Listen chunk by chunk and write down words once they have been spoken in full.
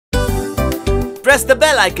Press the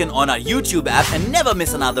bell icon on our YouTube app and never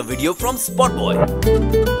miss another video from SpotboyE.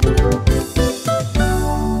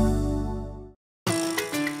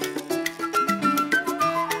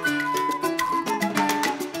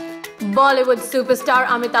 Bollywood superstar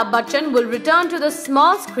Amitabh Bachchan will return to the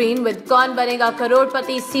small screen with Kaun Banega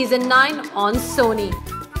Crorepati Season 9 on Sony.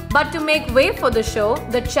 But to make way for the show,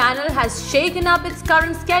 the channel has shaken up its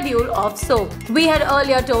current schedule of soap. We had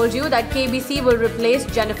earlier told you that KBC will replace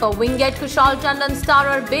Jennifer Winget Kushal Tandon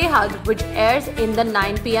starrer Behad, which airs in the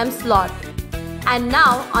 9 PM slot. And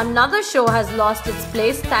now another show has lost its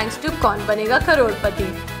place thanks to Kaun Banega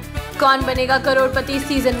Crorepati. Kaun Banega Crorepati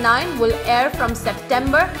Season 9 will air from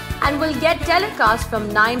September and will get telecast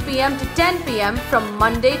from 9 PM to 10 PM from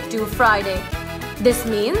Monday to Friday. This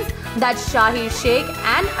means that Shahir Sheikh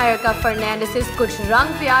and Erica Fernandez's Kuch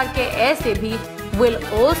Pyaar ke Aise bhi will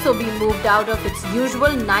also be moved out of its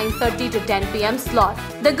usual 9:30 to 10 PM slot.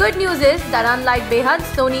 The good news is that unlike Behad,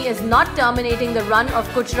 Sony is not terminating the run of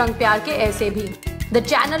Kuch Pyaar ke Aise bhi. The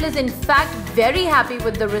channel is in fact very happy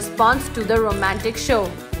with the response to the romantic show.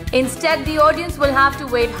 Instead, the audience will have to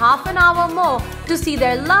wait half an hour more to see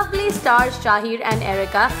their lovely stars Shahir and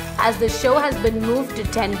Erica as the show has been moved to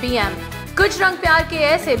 10 PM. Kuch Pyaar ke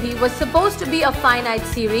Aise bhi was supposed to be a finite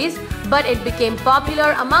series, but it became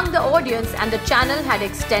popular among the audience and the channel had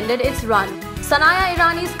extended its run. Sanaya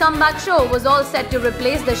Irani's comeback show was all set to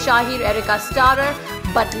replace the Shahir Erica starrer,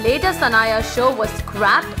 but later Sanaya's show was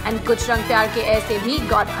scrapped and Kuch Pyaar ke Aise bhi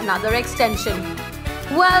got another extension.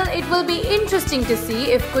 Well, it will be interesting to see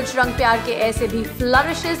if Kuch Pyaar ke Aise bhi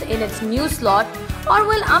flourishes in its new slot, or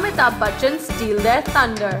will Amitabh Bachchan steal their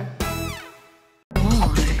thunder?